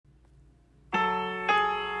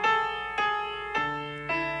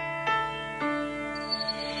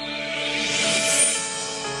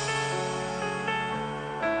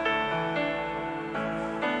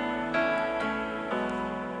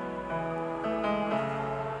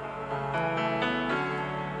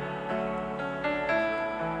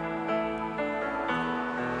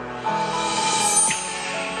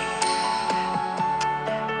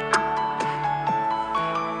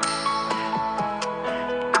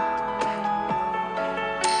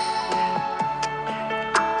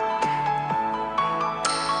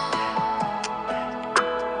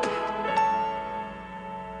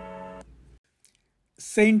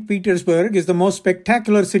St. Petersburg is the most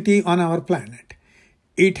spectacular city on our planet.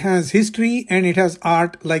 It has history and it has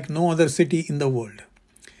art like no other city in the world.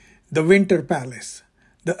 The Winter Palace,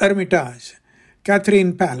 the Hermitage,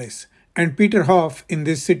 Catherine Palace, and Peterhof in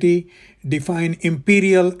this city define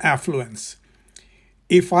imperial affluence.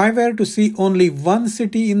 If I were to see only one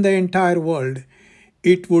city in the entire world,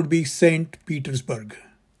 it would be St. Petersburg.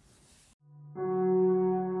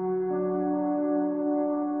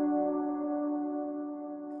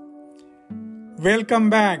 Welcome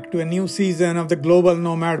back to a new season of the Global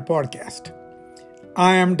Nomad Podcast.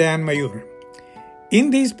 I am Dan Mayur. In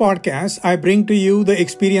these podcasts, I bring to you the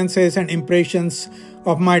experiences and impressions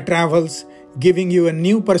of my travels, giving you a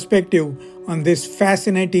new perspective on this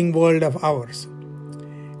fascinating world of ours.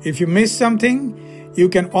 If you miss something, you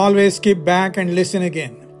can always skip back and listen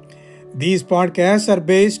again. These podcasts are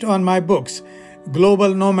based on my books,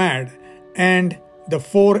 Global Nomad and The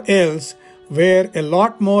 4 L's, where a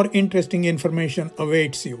lot more interesting information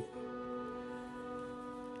awaits you.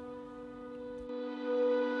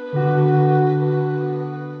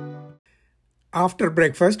 After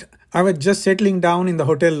breakfast, I was just settling down in the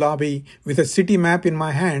hotel lobby with a city map in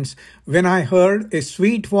my hands when I heard a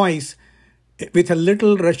sweet voice with a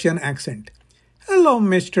little Russian accent. "Hello,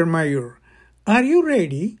 Mr. Mayur. Are you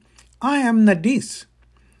ready? I am Nadis."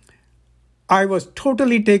 I was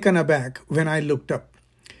totally taken aback when I looked up.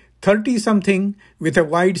 30-something with a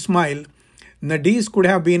wide smile, Nadis could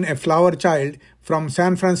have been a flower child from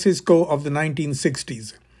San Francisco of the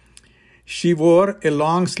 1960s. She wore a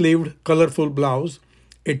long-sleeved, colorful blouse,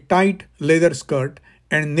 a tight leather skirt,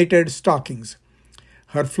 and knitted stockings.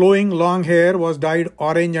 Her flowing long hair was dyed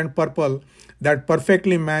orange and purple that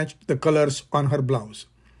perfectly matched the colors on her blouse.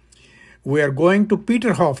 "We are going to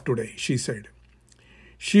Peterhof today," she said.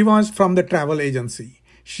 She was from the travel agency.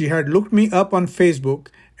 She had looked me up on Facebook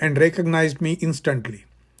and recognized me instantly.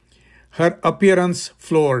 Her appearance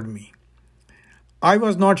floored me. I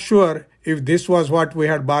was not sure if this was what we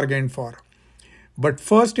had bargained for, but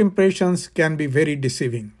first impressions can be very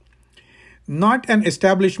deceiving. Not an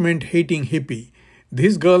establishment-hating hippie,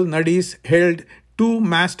 this girl Nadis held 2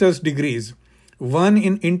 master's degrees, one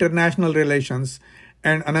in international relations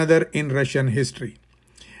and another in Russian history.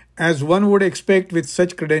 As one would expect with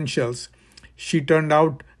such credentials, she turned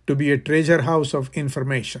out to be a treasure house of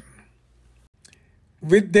information.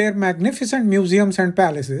 With their magnificent museums and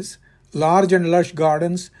palaces, large and lush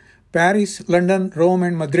gardens, Paris, London, Rome,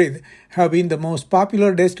 and Madrid have been the most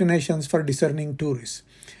popular destinations for discerning tourists.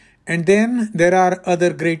 And then there are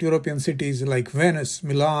other great European cities like Venice,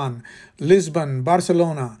 Milan, Lisbon,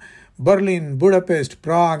 Barcelona, Berlin, Budapest,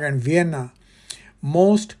 Prague, and Vienna,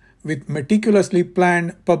 most with meticulously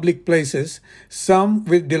planned public places, some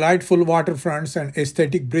with delightful waterfronts and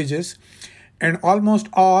aesthetic bridges, and almost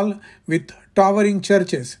all with towering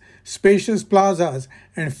churches, spacious plazas,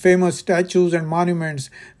 and famous statues and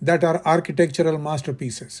monuments that are architectural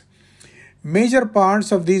masterpieces. Major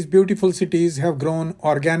parts of these beautiful cities have grown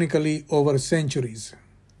organically over centuries.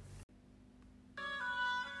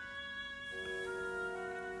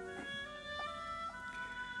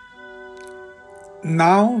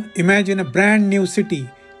 Now imagine a brand new city,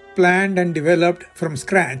 planned and developed from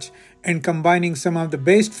scratch and combining some of the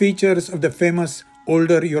best features of the famous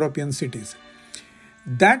older European cities.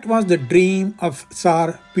 That was the dream of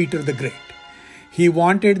Tsar Peter the Great. He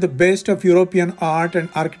wanted the best of European art and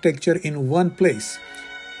architecture in one place,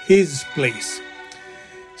 his place.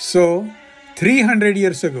 So, 300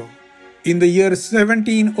 years ago, in the year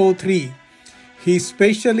 1703, he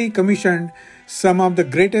specially commissioned some of the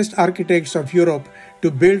greatest architects of Europe to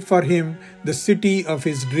build for him the city of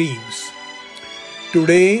his dreams.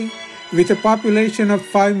 Today, with a population of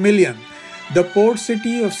 5 million, the port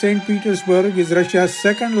city of St. Petersburg is Russia's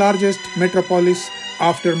second largest metropolis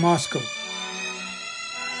after Moscow.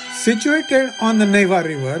 Situated on the Neva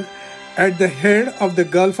River, at the head of the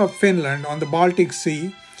Gulf of Finland on the Baltic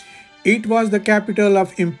Sea, it was the capital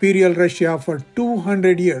of Imperial Russia for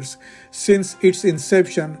 200 years since its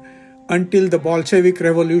inception until the Bolshevik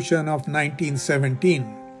Revolution of 1917.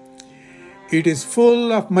 It is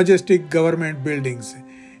full of majestic government buildings,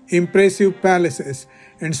 impressive palaces,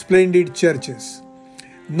 and splendid churches.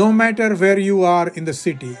 No matter where you are in the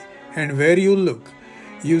city and where you look,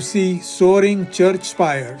 you see soaring church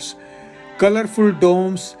spires, colorful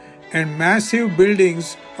domes, and massive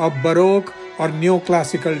buildings of Baroque or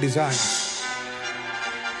neoclassical designs.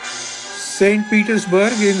 St.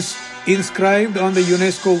 Petersburg is inscribed on the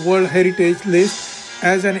UNESCO World Heritage List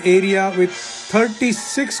as an area with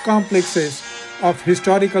 36 complexes of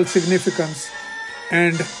historical significance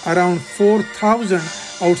and around 4,000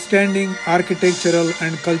 outstanding architectural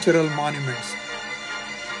and cultural monuments.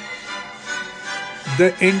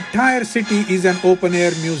 The entire city is an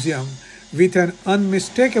open-air museum with an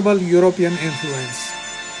unmistakable European influence.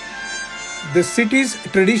 The city's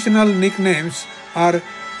traditional nicknames are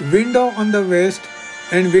Window on the West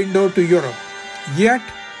and Window to Europe. Yet,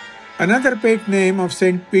 another pet name of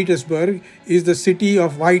St. Petersburg is the City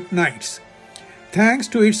of White Nights. Thanks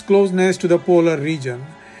to its closeness to the polar region,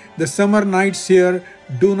 the summer nights here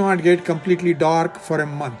do not get completely dark for a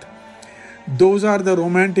month. Those are the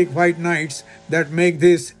romantic white nights that make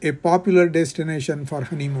this a popular destination for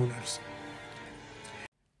honeymooners.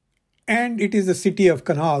 And it is the city of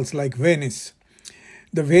canals like Venice.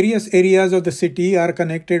 The various areas of the city are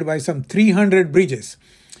connected by some 300 bridges.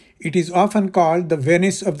 It is often called the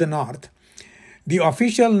Venice of the North. The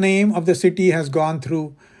official name of the city has gone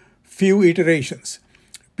through few iterations.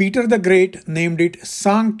 Peter the Great named it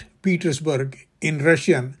Sankt Petersburg in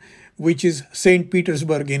Russian, which is St.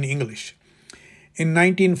 Petersburg in English. In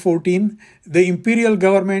 1914, the imperial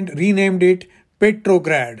government renamed it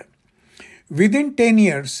Petrograd. Within 10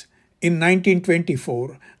 years, in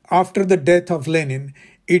 1924, after the death of Lenin,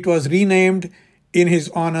 it was renamed in his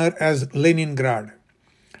honor as Leningrad.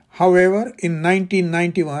 However, in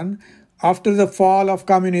 1991, after the fall of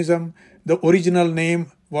communism, the original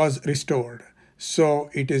name was restored. So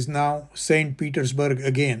it is now St. Petersburg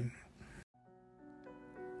again.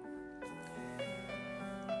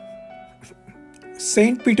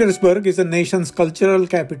 St. Petersburg is the nation's cultural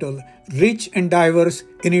capital, rich and diverse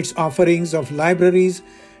in its offerings of libraries,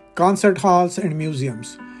 concert halls, and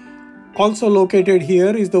museums. Also located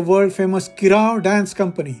here is the world-famous Kirov Dance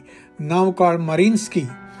Company, now called Mariinsky,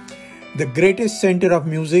 the greatest center of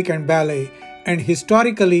music and ballet, and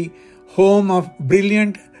historically home of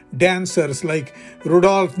brilliant dancers like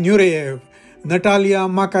Rudolf Nureyev, Natalia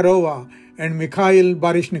Makarova, and Mikhail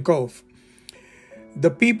Baryshnikov. The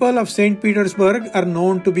people of St. Petersburg are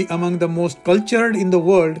known to be among the most cultured in the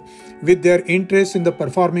world, with their interest in the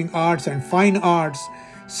performing arts and fine arts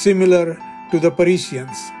similar to the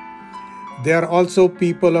Parisians. They are also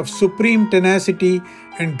people of supreme tenacity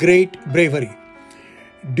and great bravery.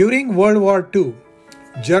 During World War II,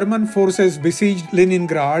 German forces besieged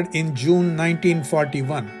Leningrad in June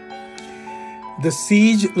 1941. The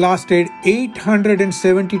siege lasted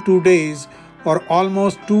 872 days, or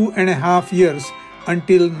almost 2.5 years,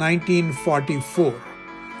 until 1944.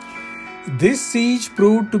 This siege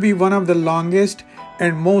proved to be one of the longest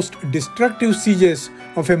and most destructive sieges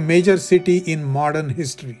of a major city in modern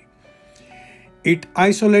history. It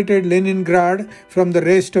isolated Leningrad from the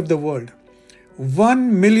rest of the world.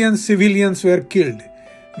 1 million civilians were killed,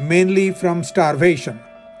 mainly from starvation.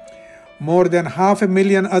 More than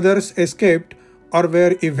 500,000 others escaped or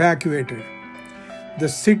were evacuated. The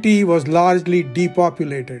city was largely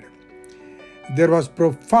depopulated. There was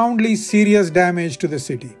profoundly serious damage to the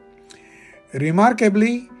city.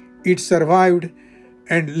 Remarkably, it survived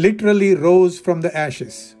and literally rose from the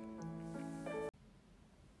ashes.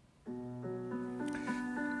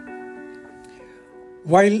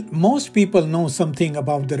 While most people know something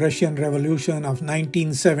about the Russian Revolution of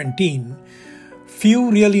 1917,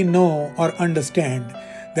 few really know or understand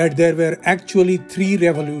that there were actually 3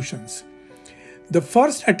 revolutions. The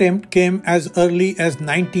first attempt came as early as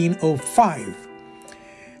 1905.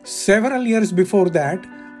 Several years before that,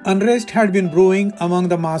 unrest had been brewing among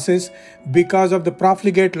the masses because of the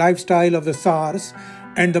profligate lifestyle of the Tsars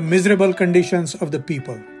and the miserable conditions of the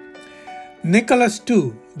people. Nicholas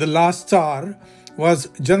II, the last Tsar, was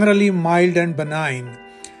generally mild and benign.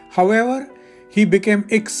 However, he became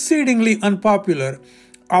exceedingly unpopular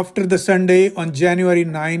after the Sunday on January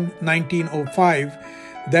 9, 1905,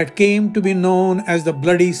 that came to be known as the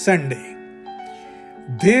Bloody Sunday.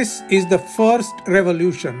 This is the first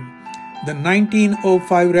revolution, the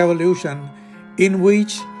 1905 revolution, in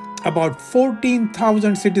which about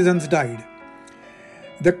 14,000 citizens died.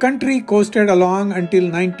 The country coasted along until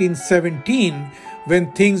 1917,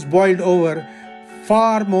 when things boiled over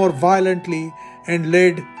far more violently and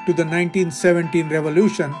led to the 1917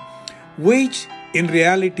 revolution, which in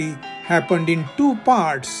reality happened in 2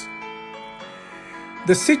 parts.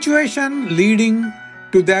 The situation leading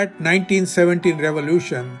to that 1917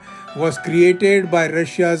 revolution was created by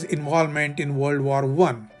Russia's involvement in World War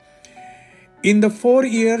I. In the 4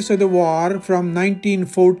 years of the war from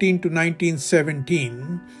 1914 to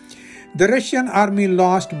 1917, the Russian army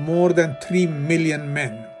lost more than 3 million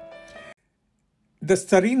men. The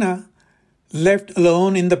Tsarina, left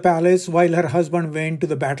alone in the palace while her husband went to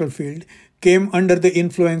the battlefield, came under the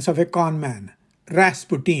influence of a con man,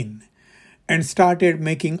 Rasputin, and started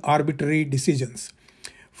making arbitrary decisions.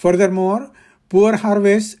 Furthermore, poor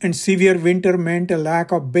harvests and severe winter meant a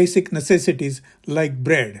lack of basic necessities like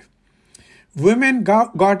bread. Women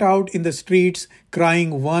got out in the streets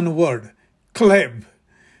crying one word, "Khleb,"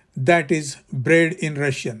 that is bread in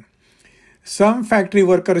Russian. Some factory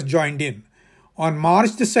workers joined in. On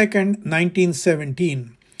March the 2nd,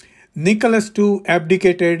 1917, Nicholas II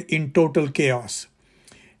abdicated in total chaos.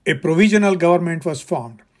 A provisional government was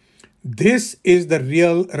formed. This is the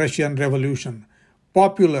real Russian Revolution,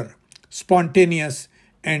 popular, spontaneous,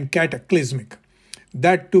 and cataclysmic,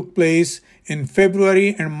 that took place in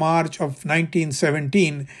February and March of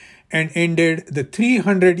 1917 and ended the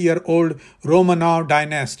 300-year-old Romanov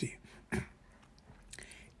dynasty.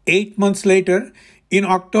 8 months later, in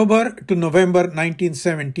October to November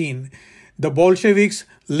 1917, the Bolsheviks,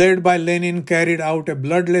 led by Lenin, carried out a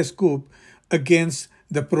bloodless coup against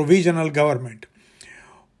the provisional government.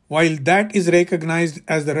 While that is recognized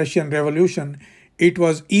as the Russian Revolution, it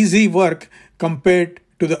was easy work compared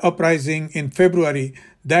to the uprising in February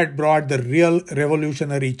that brought the real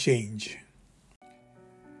revolutionary change.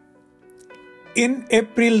 In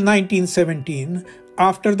April 1917,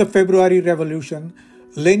 after the February Revolution,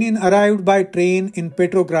 Lenin arrived by train in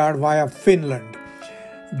Petrograd via Finland.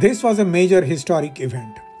 This was a major historic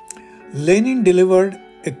event. Lenin delivered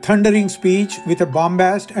a thundering speech with a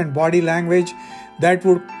bombast and body language that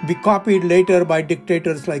would be copied later by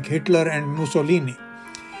dictators like Hitler and Mussolini.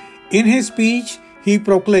 In his speech, he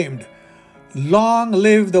proclaimed, "Long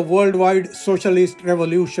live the worldwide socialist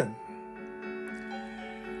revolution."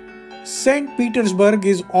 St. Petersburg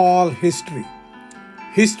is all history.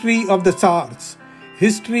 History of the Tsars,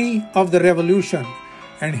 history of the revolution,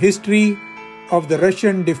 and history of the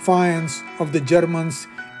Russian defiance of the Germans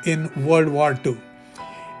in World War II.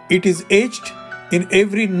 It is etched in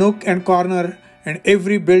every nook and corner and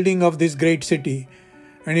every building of this great city,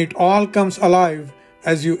 and it all comes alive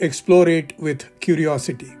as you explore it with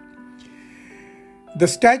curiosity. The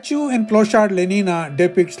statue in Ploshad Lenina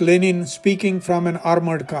depicts Lenin speaking from an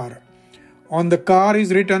armored car. On the car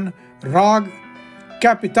is written "Rag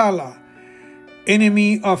Capitala," enemy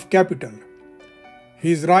of capital.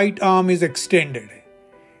 His right arm is extended.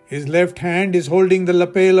 His left hand is holding the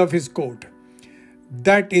lapel of his coat.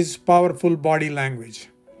 That is powerful body language.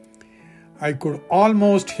 I could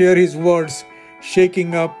almost hear his words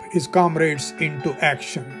shaking up his comrades into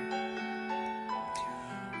action.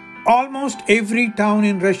 Almost every town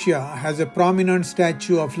in Russia has a prominent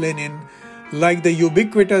statue of Lenin, like the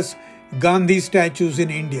ubiquitous Gandhi statues in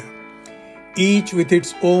India, each with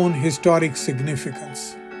its own historic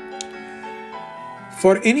significance.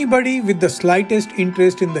 For anybody with the slightest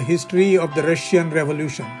interest in the history of the Russian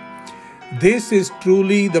Revolution, this is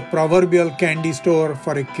truly the proverbial candy store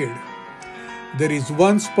for a kid. There is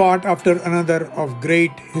one spot after another of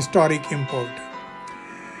great historic import.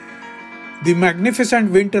 The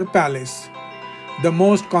magnificent Winter Palace, the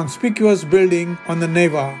most conspicuous building on the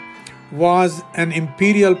Neva, was an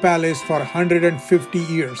imperial palace for 150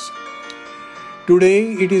 years.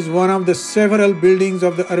 Today, it is one of the several buildings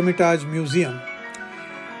of the Hermitage Museum.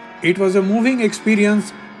 It was a moving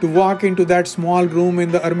experience to walk into that small room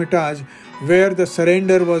in the Hermitage where the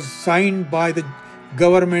surrender was signed by the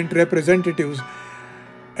government representatives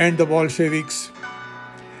and the Bolsheviks.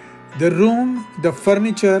 The room, the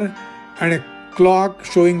furniture, and a clock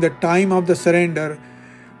showing the time of the surrender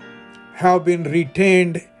have been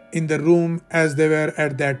retained in the room as they were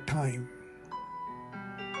at that time.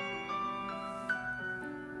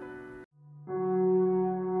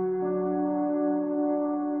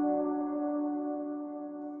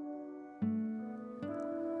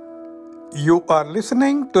 You are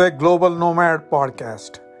listening to a Global Nomad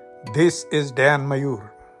podcast. This is Dan Mayur.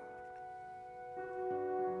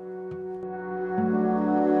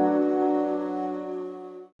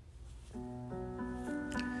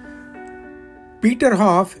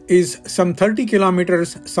 Peterhof is some 30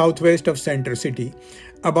 kilometers southwest of Center City,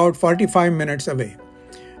 about 45 minutes away.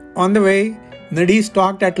 On the way, Nadis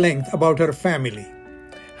talked at length about her family.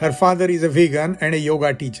 Her father is a vegan and a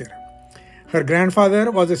yoga teacher. Her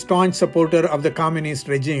grandfather was a staunch supporter of the communist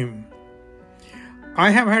regime. I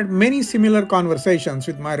have had many similar conversations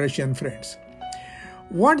with my Russian friends.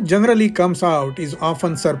 What generally comes out is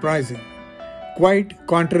often surprising, quite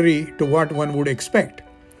contrary to what one would expect.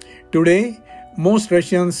 Today, most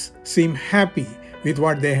Russians seem happy with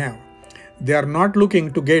what they have. They are not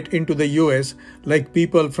looking to get into the US like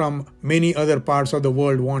people from many other parts of the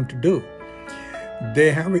world want to do.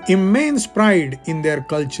 They have immense pride in their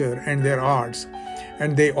culture and their arts,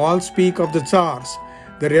 and they all speak of the Tsars,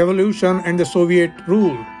 the revolution and the Soviet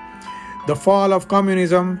rule, the fall of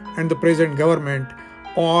communism and the present government,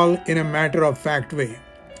 all in a matter-of-fact way.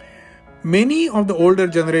 Many of the older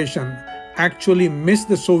generation actually miss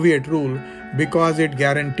the Soviet rule because it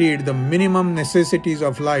guaranteed the minimum necessities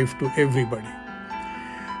of life to everybody.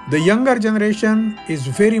 The younger generation is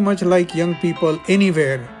very much like young people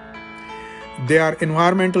anywhere. They are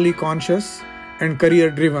environmentally conscious and career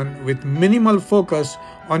driven with minimal focus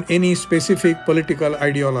on any specific political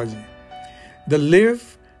ideology. The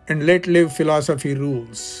live and let live philosophy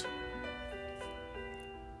rules.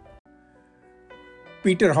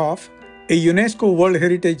 Peterhof, a UNESCO World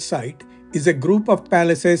Heritage Site, is a group of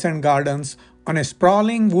palaces and gardens on a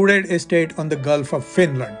sprawling wooded estate on the Gulf of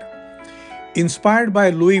Finland. Inspired by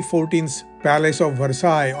Louis XIV's Palace of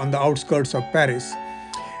Versailles on the outskirts of Paris,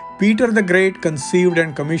 Peter the Great conceived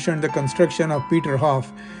and commissioned the construction of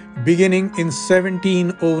Peterhof beginning in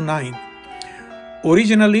 1709.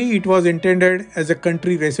 Originally, it was intended as a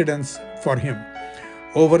country residence for him.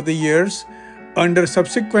 Over the years, under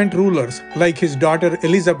subsequent rulers like his daughter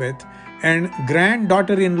Elizabeth and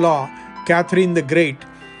granddaughter-in-law Catherine the Great,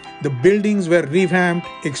 the buildings were revamped,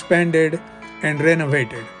 expanded, and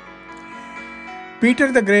renovated.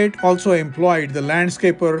 Peter the Great also employed the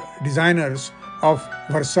landscaper designers of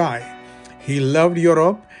Versailles. He loved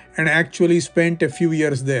Europe and actually spent a few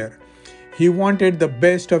years there. He wanted the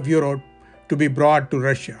best of Europe to be brought to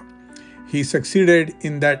Russia. He succeeded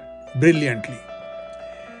in that brilliantly.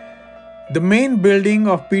 The main building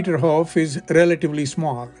of Peterhof is relatively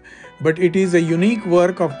small, but it is a unique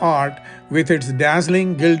work of art with its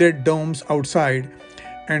dazzling gilded domes outside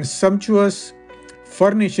and sumptuous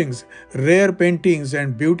furnishings, rare paintings,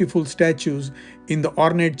 and beautiful statues in the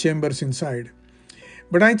ornate chambers inside.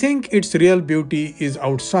 But I think its real beauty is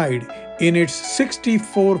outside, in its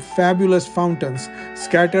 64 fabulous fountains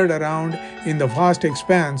scattered around in the vast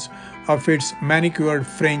expanse of its manicured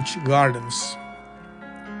French gardens.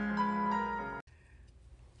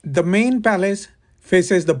 The main palace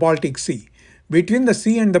faces the Baltic Sea. Between the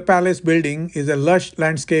sea and the palace building is a lush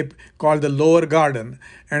landscape called the Lower Garden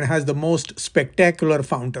and has the most spectacular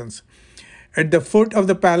fountains. At the foot of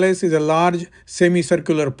the palace is a large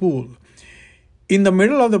semicircular pool. In the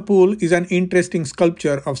middle of the pool is an interesting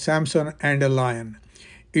sculpture of Samson and a lion.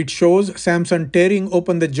 It shows Samson tearing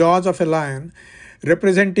open the jaws of a lion,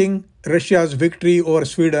 representing Russia's victory over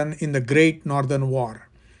Sweden in the Great Northern War.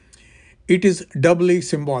 It is doubly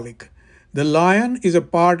symbolic. The lion is a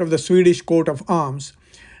part of the Swedish coat of arms,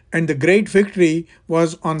 and the great victory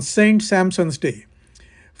was on Saint Samson's Day.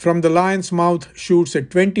 From the lion's mouth shoots a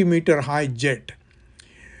 20-meter high jet.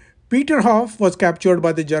 Peterhof was captured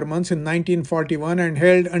by the Germans in 1941 and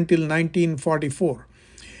held until 1944.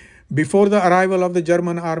 Before the arrival of the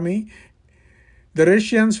German army, the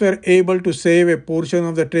Russians were able to save a portion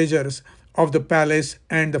of the treasures of the palace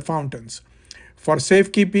and the fountains. For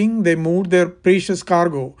safekeeping, they moved their precious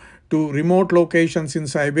cargo to remote locations in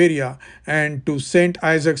Siberia and to St.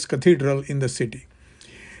 Isaac's Cathedral in the city.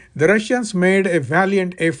 The Russians made a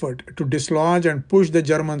valiant effort to dislodge and push the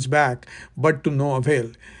Germans back, but to no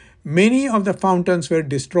avail. Many of the fountains were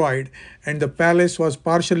destroyed, and the palace was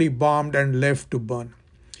partially bombed and left to burn.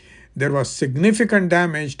 There was significant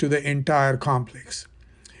damage to the entire complex.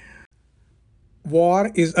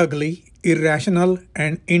 War is ugly, irrational,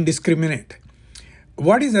 and indiscriminate.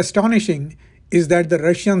 What is astonishing is that the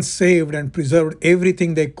Russians saved and preserved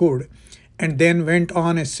everything they could and then went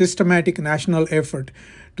on a systematic national effort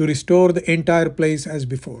to restore the entire place as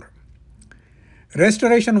before.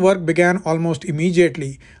 Restoration work began almost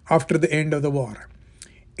immediately after the end of the war.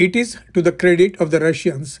 It is to the credit of the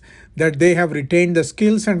Russians that they have retained the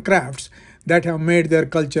skills and crafts that have made their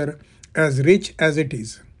culture as rich as it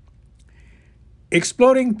is.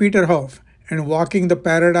 Exploring Peterhof and walking the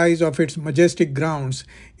paradise of its majestic grounds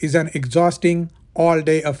is an exhausting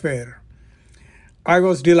all-day affair. I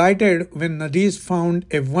was delighted when Nadis found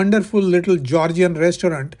a wonderful little Georgian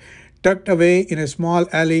restaurant tucked away in a small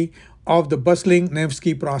alley of the bustling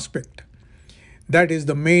Nevsky Prospect. That is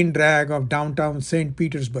the main drag of downtown St.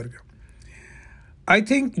 Petersburg. I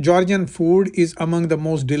think Georgian food is among the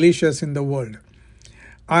most delicious in the world.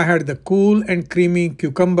 I had the cool and creamy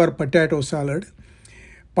cucumber potato salad,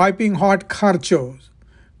 piping hot kharcho.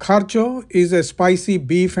 Kharcho is a spicy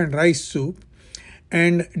beef and rice soup,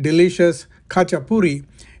 and delicious khachapuri,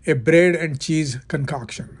 a bread and cheese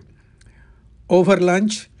concoction. Over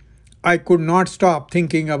lunch, I could not stop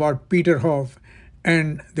thinking about Peterhof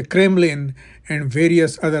and the Kremlin and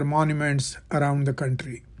various other monuments around the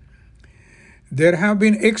country. There have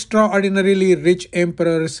been extraordinarily rich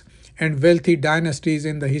emperors and wealthy dynasties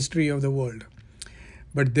in the history of the world,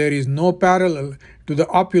 but there is no parallel to the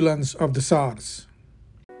opulence of the Tsars.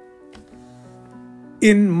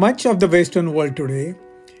 In much of the Western world today,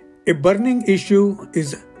 a burning issue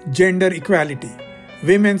is gender equality,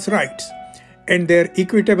 women's rights, and their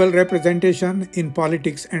equitable representation in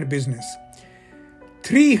politics and business.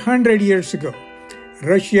 300 years ago,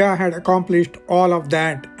 Russia had accomplished all of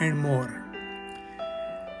that and more.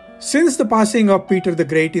 Since the passing of Peter the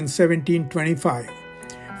Great in 1725,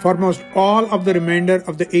 for most all of the remainder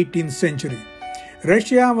of the 18th century,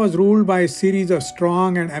 Russia was ruled by a series of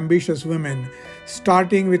strong and ambitious women,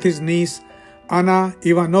 starting with his niece Anna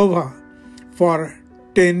Ivanovna for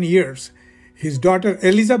 10 years, his daughter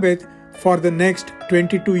Elizabeth for the next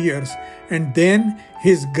 22 years, and then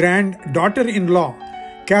his granddaughter-in-law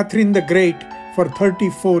Catherine the Great for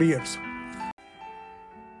 34 years.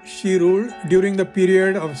 She ruled during the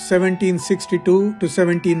period of 1762 to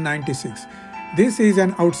 1796. This is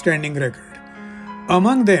an outstanding record.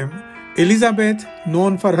 Among them, Elizabeth,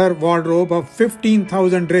 known for her wardrobe of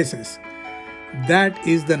 15,000 dresses. That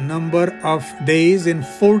is the number of days in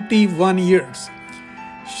 41 years.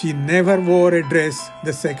 She never wore a dress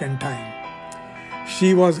the second time.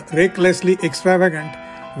 She was recklessly extravagant,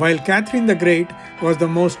 while Catherine the Great was the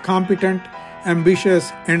most competent,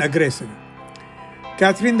 ambitious, and aggressive.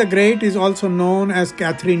 Catherine the Great is also known as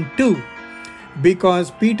Catherine II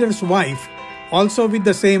because Peter's wife, also with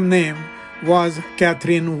the same name, was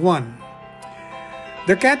Catherine I.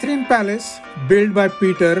 The Catherine Palace, built by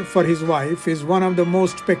Peter for his wife, is one of the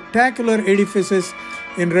most spectacular edifices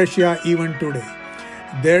in Russia even today.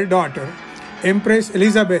 Their daughter, Empress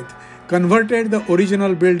Elizabeth, converted the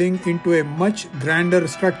original building into a much grander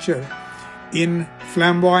structure in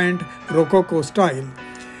flamboyant Rococo style,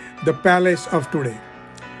 the palace of today.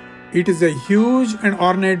 It is a huge and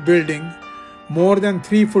ornate building, more than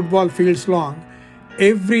 3 football fields long,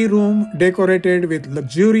 every room decorated with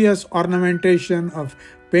luxurious ornamentation of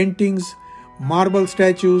paintings, marble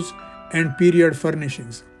statues, and period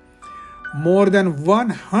furnishings. More than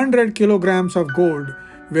 100 kilograms of gold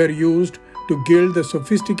were used to gild the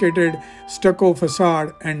sophisticated stucco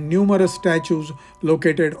facade and numerous statues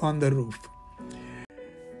located on the roof.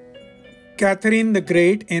 Catherine the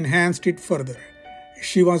Great enhanced it further.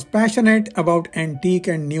 She was passionate about antique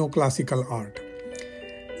and neoclassical art.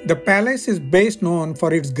 The palace is best known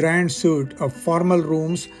for its grand suite of formal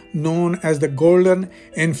rooms known as the Golden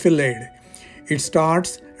Enfilade. It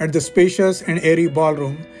starts at the spacious and airy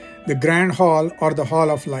ballroom, the Grand Hall or the Hall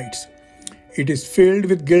of Lights. It is filled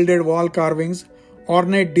with gilded wall carvings,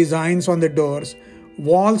 ornate designs on the doors,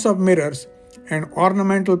 walls of mirrors, and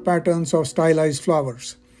ornamental patterns of stylized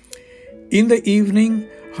flowers. In the evening,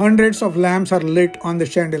 hundreds of lamps are lit on the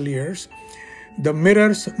chandeliers, the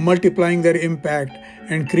mirrors multiplying their impact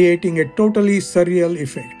and creating a totally surreal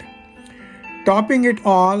effect. Topping it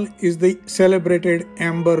all is the celebrated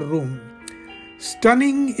Amber Room.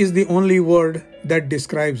 Stunning is the only word that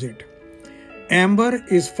describes it. Amber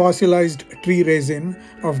is fossilized tree resin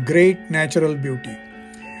of great natural beauty.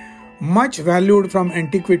 Much valued from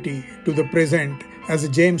antiquity to the present as a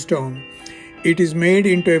gemstone, it is made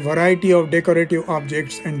into a variety of decorative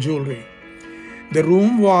objects and jewelry. The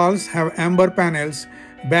room walls have amber panels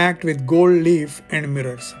backed with gold leaf and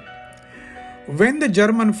mirrors. When the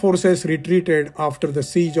German forces retreated after the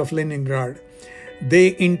siege of Leningrad,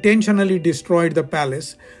 they intentionally destroyed the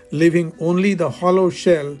palace, leaving only the hollow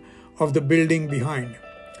shell of the building behind.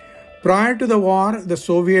 Prior to the war, the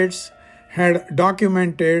Soviets had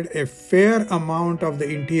documented a fair amount of the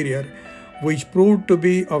interior, which proved to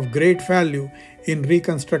be of great value in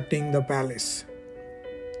reconstructing the palace.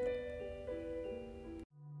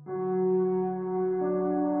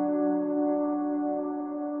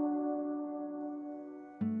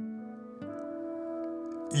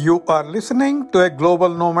 You are listening to a Global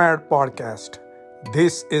Nomad podcast.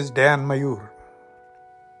 This is Dan Mayur.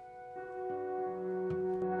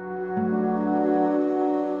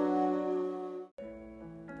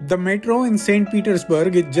 The metro in St.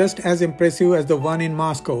 Petersburg is just as impressive as the one in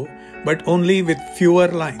Moscow, but only with fewer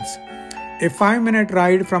lines. A 5-minute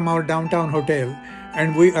ride from our downtown hotel,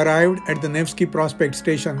 and we arrived at the Nevsky Prospect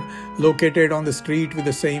station located on the street with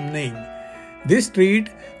the same name. This street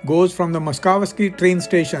goes from the Moskovsky train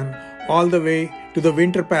station all the way to the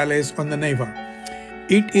Winter Palace on the Neva.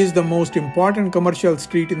 It is the most important commercial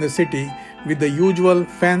street in the city with the usual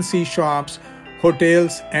fancy shops,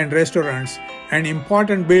 hotels and restaurants, and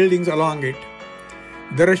important buildings along it.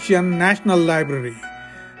 The Russian National Library,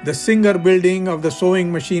 the Singer Building of the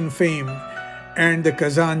sewing machine fame, and the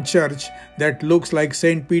Kazan Church that looks like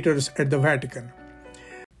St. Peter's at the Vatican.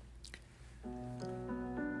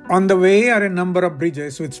 On the way are a number of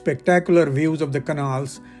bridges with spectacular views of the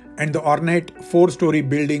canals and the ornate 4-story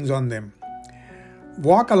buildings on them.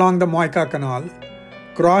 Walk along the Moika Canal,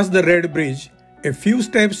 cross the Red Bridge, a few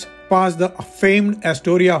steps past the famed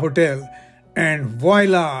Astoria Hotel, and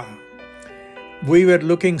voila! We were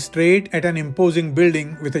looking straight at an imposing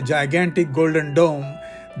building with a gigantic golden dome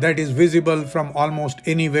that is visible from almost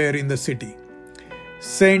anywhere in the city.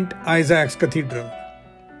 St. Isaac's Cathedral.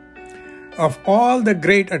 Of all the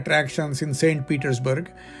great attractions in St.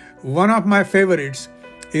 Petersburg, one of my favorites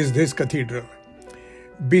is this cathedral.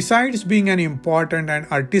 Besides being an important and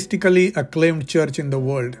artistically acclaimed church in the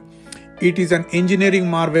world, it is an engineering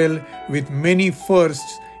marvel with many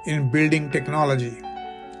firsts in building technology.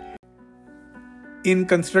 In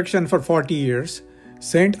construction for 40 years,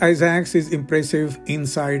 St. Isaac's is impressive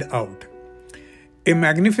inside out. A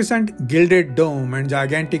magnificent gilded dome and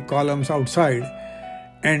gigantic columns outside,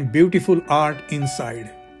 and beautiful art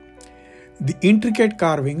inside. The intricate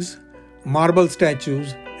carvings, marble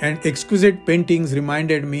statues, and exquisite paintings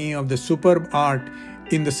reminded me of the superb art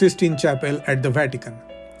in the Sistine Chapel at the Vatican.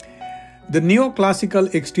 The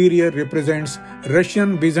neoclassical exterior represents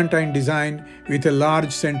Russian Byzantine design with a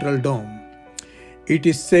large central dome. It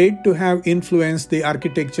is said to have influenced the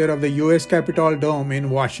architecture of the US Capitol Dome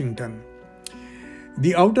in Washington.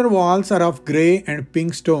 The outer walls are of grey and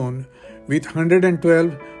pink stone with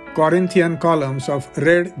 112 Corinthian columns of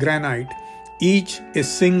red granite, each a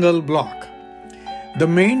single block. The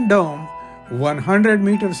main dome, 100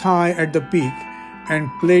 meters high at the peak and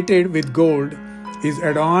plated with gold, is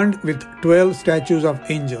adorned with 12 statues of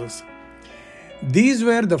angels. These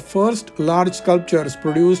were the first large sculptures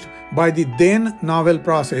produced by the then novel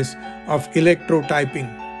process of electrotyping.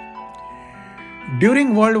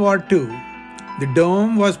 During World War II, the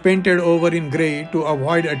dome was painted over in grey to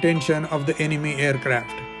avoid attention of the enemy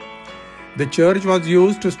aircraft. The church was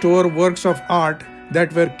used to store works of art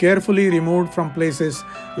that were carefully removed from places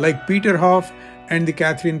like Peterhof and the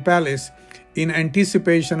Catherine Palace in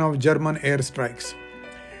anticipation of German airstrikes.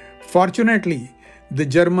 Fortunately, the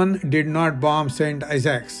Germans did not bomb St.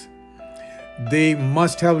 Isaac's. They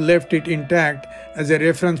must have left it intact as a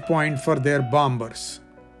reference point for their bombers.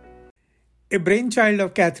 A brainchild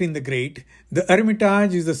of Catherine the Great, the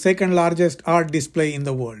Hermitage is the second largest art display in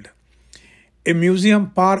the world. A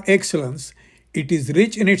museum par excellence, it is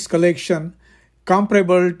rich in its collection,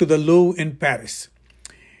 comparable to the Louvre in Paris.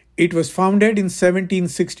 It was founded in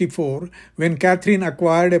 1764 when Catherine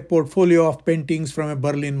acquired a portfolio of paintings from a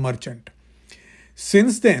Berlin merchant.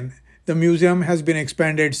 Since then, the museum has been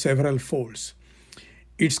expanded several folds.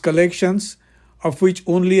 Its collections, of which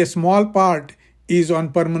only a small part is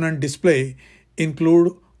on permanent display,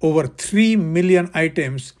 include over 3 million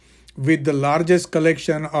items with the largest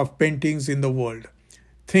collection of paintings in the world.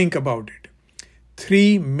 Think about it.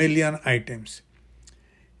 3 million items.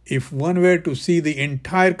 If one were to see the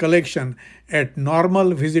entire collection at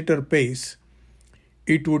normal visitor pace,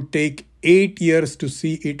 it would take 8 years to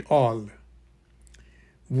see it all.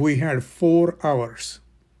 We had 4 hours.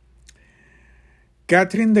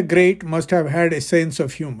 Catherine the Great must have had a sense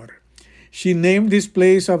of humor. She named this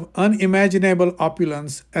place of unimaginable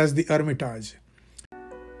opulence as the Hermitage.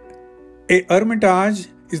 A hermitage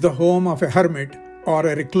is the home of a hermit or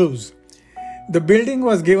a recluse. The building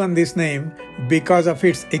was given this name because of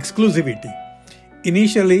its exclusivity.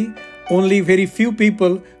 Initially, only very few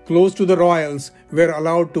people close to the royals were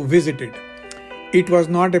allowed to visit it. It was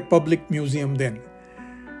not a public museum then.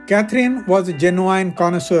 Catherine was a genuine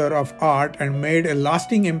connoisseur of art and made a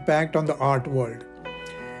lasting impact on the art world.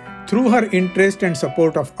 Through her interest and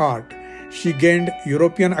support of art, she gained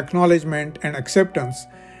European acknowledgement and acceptance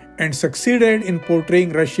and succeeded in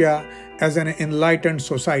portraying Russia as an enlightened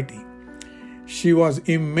society. She was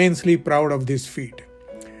immensely proud of this feat.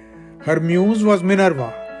 Her muse was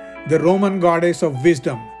Minerva, the Roman goddess of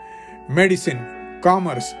wisdom, medicine,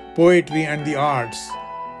 commerce, poetry, and the arts.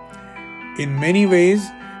 In many ways,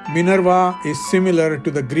 Minerva is similar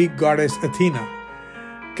to the Greek goddess Athena.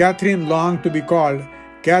 Catherine longed to be called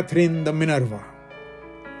Catherine the Minerva.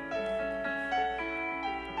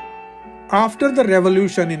 After the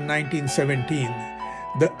revolution in 1917,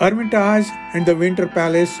 the Hermitage and the Winter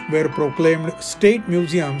Palace were proclaimed state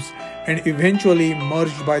museums and eventually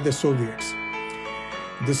merged by the Soviets.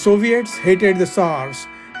 The Soviets hated the Tsars,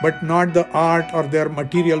 but not the art or their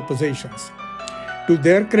material possessions. To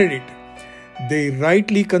their credit, they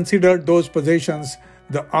rightly considered those possessions,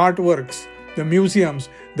 the artworks, the museums,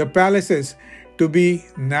 the palaces, to be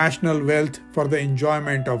national wealth for the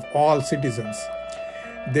enjoyment of all citizens.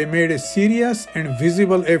 They made a serious and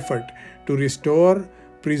visible effort to restore,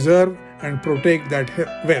 preserve, and protect that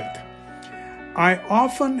wealth. I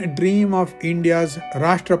often dream of India's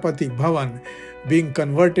Rashtrapati Bhavan being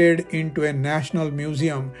converted into a national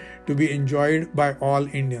museum to be enjoyed by all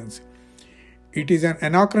Indians. It is an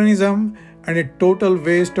anachronism and a total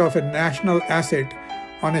waste of a national asset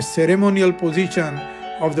on a ceremonial position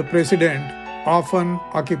of the president often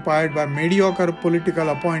occupied by mediocre political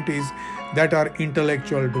appointees that are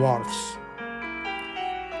intellectual dwarfs.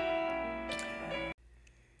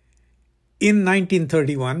 In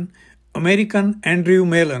 1931, American Andrew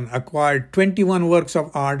Mellon acquired 21 works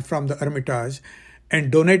of art from the Hermitage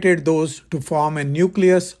and donated those to form a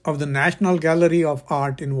nucleus of the National Gallery of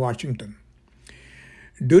Art in Washington.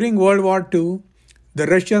 During World War II, the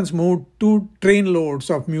Russians moved 2 trainloads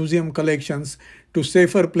of museum collections to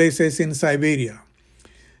safer places in Siberia.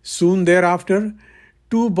 Soon thereafter,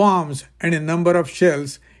 2 bombs and a number of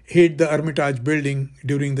shells hit the Hermitage building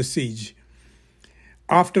during the siege.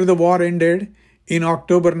 After the war ended, in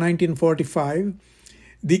October 1945,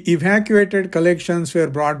 the evacuated collections were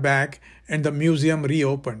brought back and the museum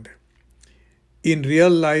reopened. In real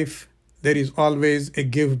life, there is always a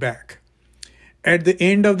give back. At the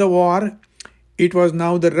end of the war, it was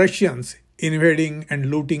now the Russians invading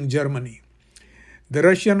and looting Germany. The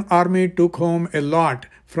Russian army took home a lot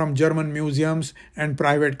from German museums and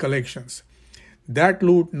private collections. That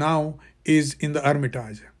loot now is in the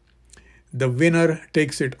Hermitage. The winner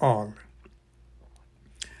takes it all.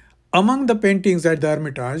 Among the paintings at the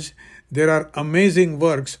Hermitage, there are amazing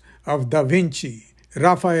works of Da Vinci,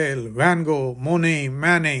 Raphael, Van Gogh, Monet,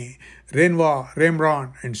 Manet, Renoir,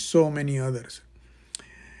 Rembrandt, and so many others.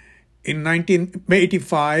 In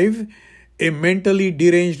 1985, a mentally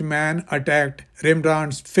deranged man attacked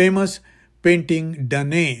Rembrandt's famous painting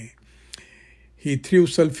Danae. He threw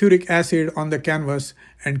sulfuric acid on the canvas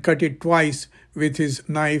and cut it twice with his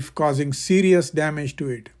knife, causing serious damage to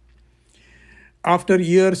it. After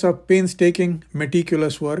years of painstaking,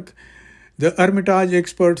 meticulous work, the Hermitage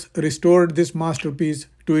experts restored this masterpiece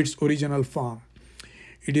to its original form.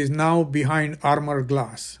 It is now behind armored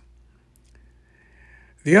glass.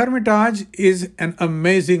 The Hermitage is an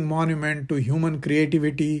amazing monument to human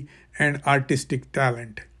creativity and artistic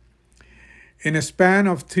talent. In a span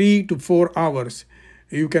of 3 to 4 hours,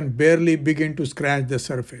 you can barely begin to scratch the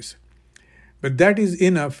surface. But that is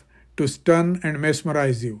enough to stun and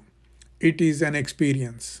mesmerize you. It is an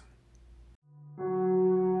experience.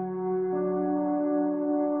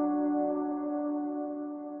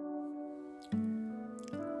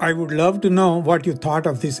 I would love to know what you thought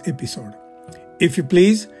of this episode. If you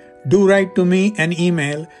please, do write to me an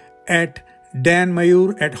email at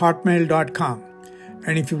danmayur@hotmail.com.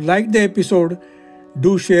 And if you liked the episode,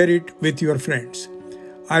 do share it with your friends.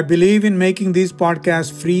 I believe in making these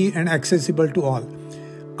podcasts free and accessible to all.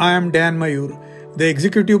 I am Dan Mayur, the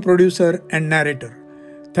executive producer and narrator.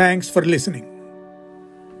 Thanks for listening.